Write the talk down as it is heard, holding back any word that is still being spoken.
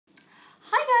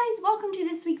welcome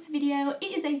to this week's video.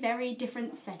 It is a very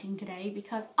different setting today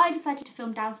because I decided to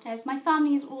film downstairs. My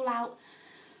family is all out,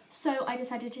 so I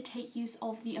decided to take use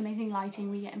of the amazing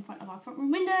lighting we get in front of our front room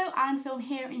window and film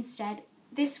here instead.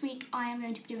 This week I am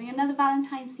going to be doing another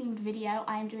Valentine's themed video.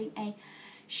 I am doing a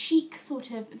chic,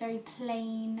 sort of very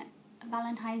plain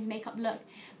Valentine's makeup look.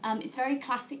 It's very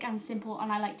classic and simple,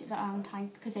 and I liked it for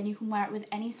Valentine's because then you can wear it with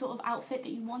any sort of outfit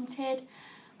that you wanted.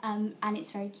 And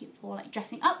it's very cute for like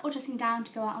dressing up or dressing down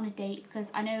to go out on a date, because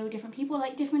I know different people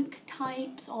like different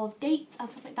types of dates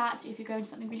and stuff like that. So if you're going to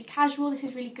something really casual, this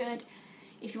is really good.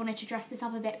 If you wanted to dress this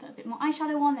up a bit, put a bit more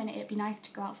eyeshadow on, then it'd be nice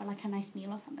to go out for like a nice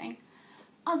meal or something.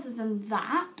 Other than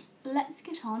that, let's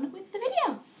get on with the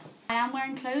video. I am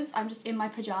wearing clothes, I'm just in my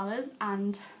pyjamas,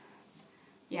 and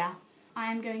yeah. I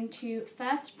am going to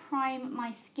first prime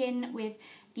my skin with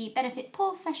the Benefit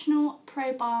Professional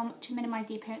Pro Balm to minimise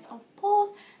the appearance of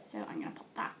pores. So I'm going to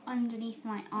pop that underneath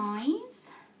my eyes.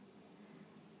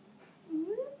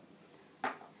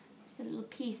 Just a little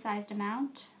pea-sized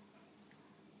amount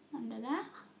under there.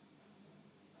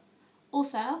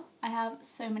 Also, I have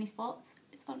so many spots,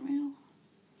 it's unreal.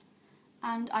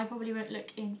 And I probably won't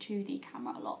look into the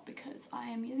camera a lot because I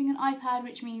am using an iPad,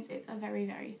 which means it's a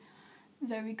very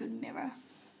good mirror.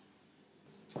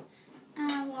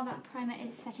 And while that primer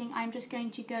is setting, I'm just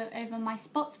going to go over my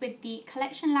spots with the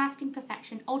Collection Lasting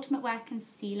Perfection Ultimate Wear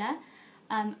Concealer.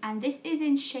 And this is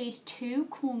in shade 2,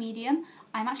 Cool Medium.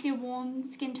 I'm actually a warm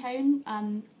skin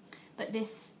tone, but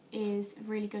this is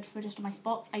really good for just on my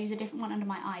spots. I use a different one under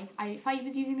my eyes. If I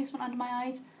was using this one under my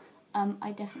eyes,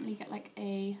 I definitely get like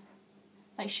a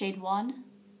shade 1.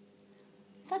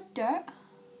 Is that dirt?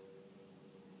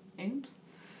 Oops.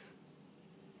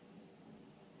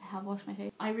 Have washed my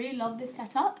face. I really love this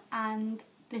setup and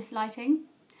this lighting,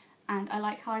 and I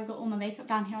like how I've got all my makeup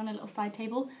down here on a little side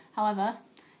table. However,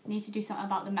 I need to do something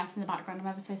about the mess in the background. I'm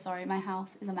ever so sorry, my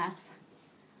house is a mess.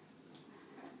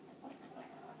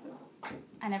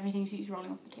 And everything keeps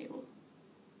rolling off the table.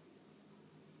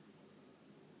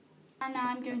 And now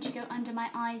I'm going to go under my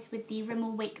eyes with the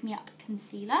Rimmel Wake Me Up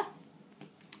Concealer,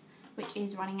 which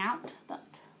is running out,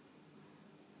 but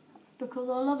that's because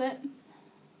I love it.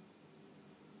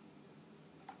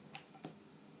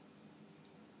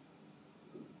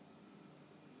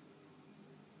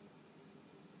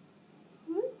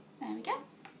 There we go.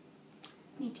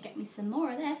 Need to get me some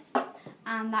more of this,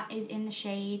 and that is in the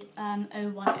shade 010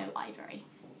 Ivory.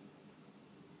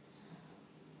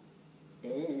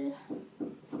 Ew.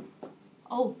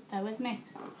 Oh, bear with me.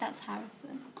 That's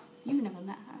Harrison. You've never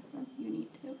met Harrison. You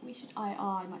need to. We should. I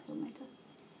might film later.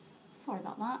 Sorry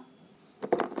about that.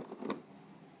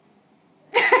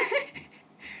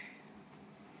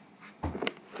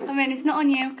 Come in. It's not on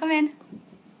you. Come in.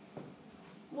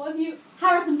 What have you,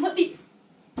 Harrison? Put the.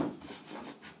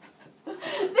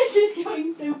 This is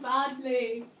going so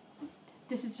badly.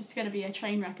 This is just going to be a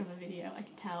train wreck of a video, I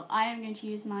can tell. I am going to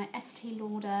use my Estee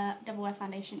Lauder Double Wear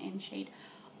Foundation in shade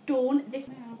Dawn.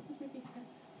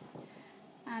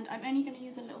 And I'm only going to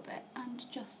use a little bit and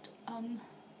just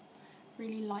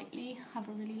really lightly have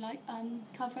a really light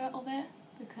cover of it,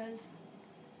 because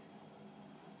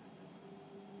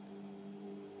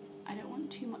I don't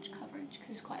want too much coverage because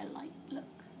it's quite a light look.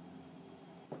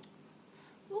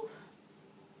 Ooh.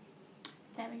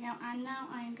 There we go, and now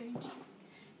I am going to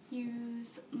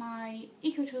use my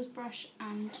Eco Tools brush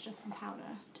and just some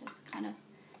powder to just kind of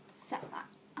set that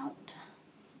out.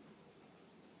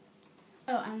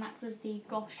 Oh, and that was the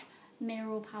Gosh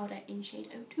Mineral Powder in shade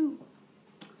 02,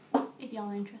 if y'all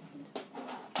are interested.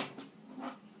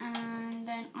 And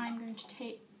then I'm going to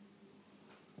take,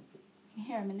 you can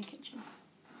hear him in the kitchen.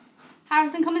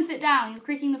 Harrison, come and sit down, you're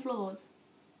creaking the floors.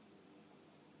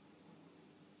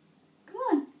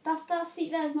 That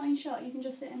seat there is not in shot. You can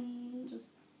just sit and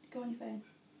just go on your phone.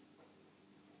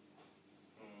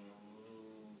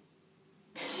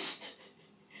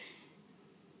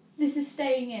 This is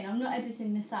staying in. I'm not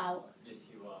editing this out. Yes,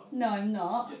 you are. No, I'm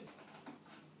not. Yes.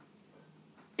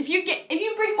 If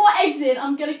you bring more eggs in,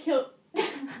 I'm gonna kill.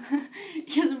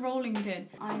 Here's a rolling pin.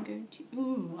 I'm going to.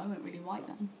 Ooh, I went really white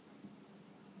then.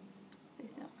 Stay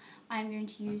still. I'm going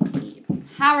to use the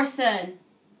Harrison.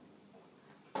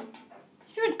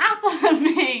 You threw an apple at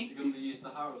me! You're going to use the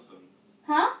Harrison?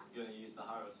 Huh? You're going to use the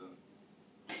Harrison?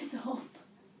 Piss off.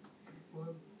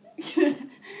 What?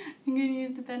 I'm going to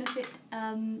use the Benefit,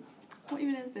 what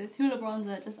even is this? Hoola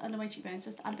bronzer, just under my cheekbones,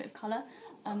 just to add a bit of colour.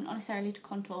 Not necessarily to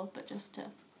contour, but just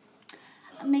to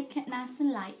make it nice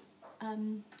and light.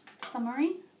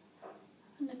 Summery.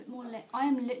 A little bit more lit. I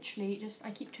am literally just,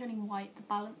 I keep turning white. The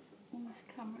balance on this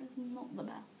camera is not the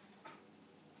best.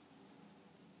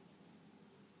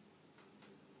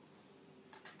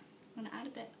 going to add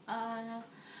a bit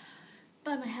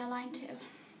by my hairline too.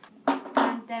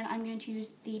 And then I'm going to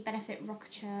use the Benefit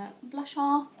Rockature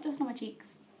blusher just on my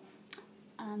cheeks.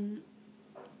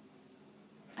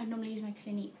 I normally use my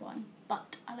Clinique one,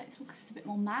 but I like this one because it's a bit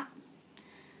more matte.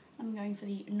 I'm going for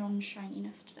the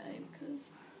non-shininess today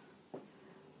because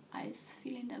I was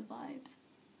feeling their vibes.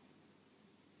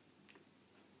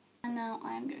 And now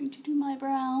I am going to do my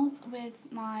brows with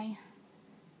my,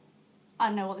 I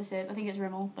don't know what this is, I think it's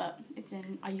Rimmel, but it's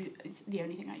the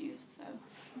only thing I use, so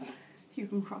you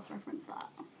can cross-reference that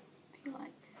if you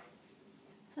like.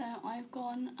 So I've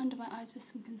gone under my eyes with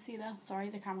some concealer, sorry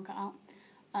the camera cut out,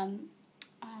 and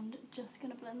just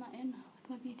going to blend that in with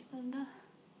my beauty blender.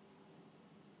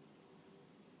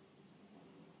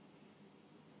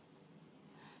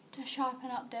 To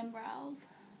sharpen up them brows.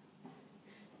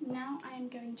 Now I am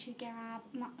going to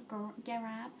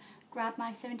grab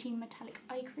my 17 metallic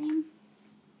eye cream,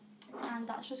 and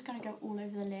that's just going to go all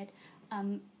over the lid,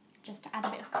 just to add a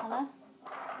bit of colour,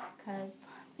 because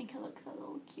I think it looks a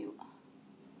little cute.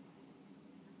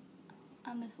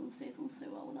 And this one stays on so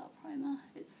well without primer,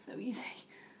 it's so easy.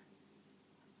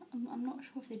 I'm not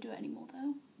sure if they do it anymore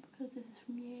though, because this is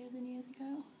from years and years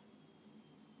ago.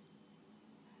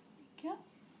 There we go.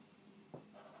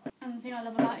 And the thing I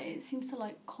love about it, it seems to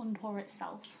like contour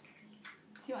itself.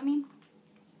 See what I mean?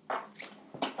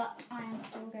 But I am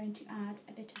still going to add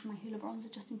a bit of my Hoola bronzer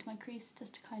just into my crease,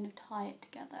 just to kind of tie it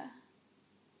together.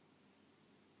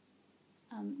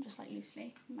 Just like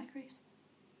loosely in my crease.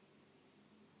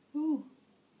 Ooh,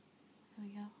 there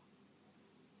we go.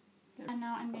 And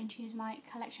now I'm going to use my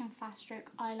Collection Fast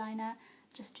Stroke eyeliner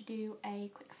just to do a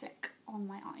quick flick on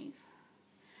my eyes.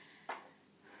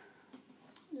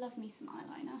 Love me some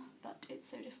eyeliner, but it's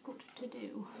so difficult to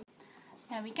do.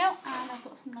 There we go, and I've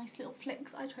got some nice little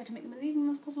flicks. I tried to make them as even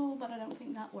as possible, but I don't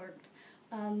think that worked.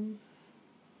 What am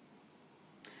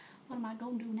I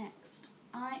going to do next?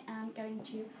 I am going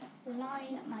to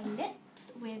line my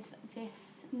lips with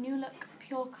this New Look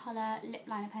Pure Colour lip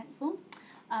liner pencil.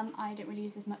 I don't really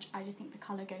use this much, I just think the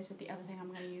colour goes with the other thing I'm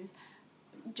going to use.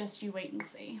 Just you wait and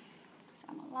see. So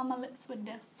I'm going to line my lips with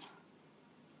this.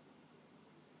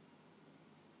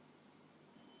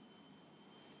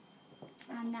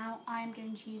 And now I am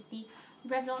going to use the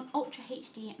Revlon Ultra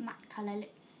HD Matte Colour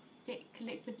Lipstick,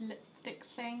 liquid lipstick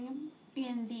thing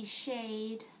in the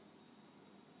shade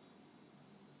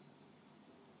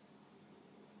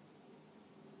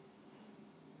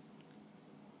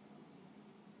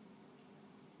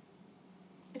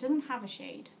It doesn't have a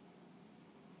shade.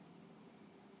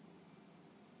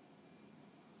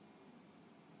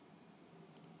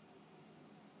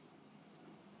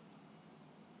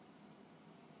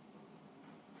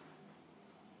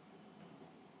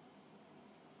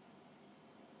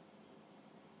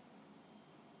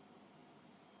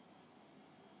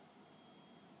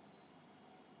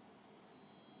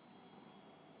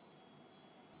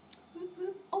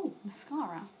 Oh,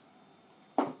 mascara.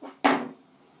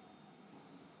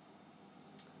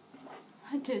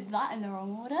 I did that in the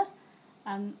wrong order.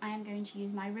 I am going to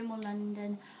use my Rimmel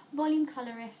London Volume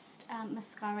Colorist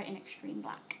mascara in Extreme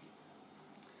Black.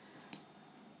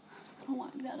 I don't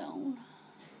want that on.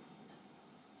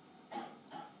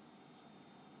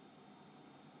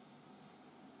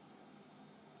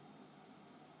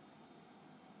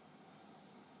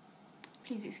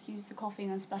 Please excuse the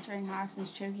coughing and spluttering.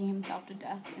 Harrison's choking himself to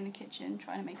death in the kitchen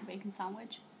trying to make a bacon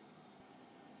sandwich.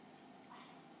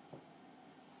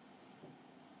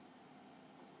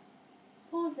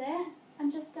 Pause it.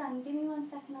 I'm just done. Give me 1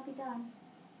 second, I'll be done.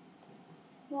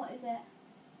 What is it?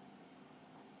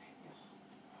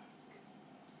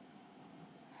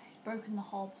 He's broken the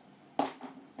hob.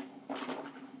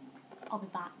 I'll be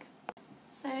back.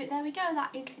 So there we go,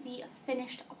 that is the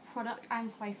finished product. I'm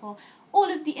sorry for all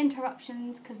of the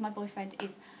interruptions because my boyfriend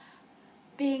is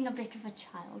being a bit of a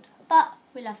child, but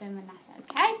we love him and that's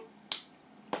okay.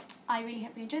 I really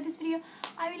hope you enjoyed this video.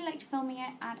 I really liked filming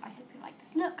it and I hope you like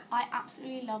this look. I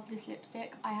absolutely love this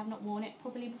lipstick. I have not worn it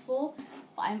properly before,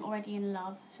 but I'm already in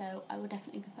love, so I will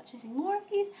definitely be purchasing more of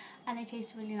these, and they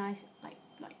taste really nice, like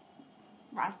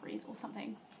raspberries or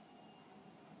something.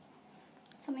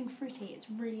 Something fruity, it's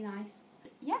really nice.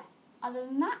 Yeah, other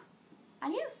than that,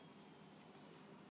 adios.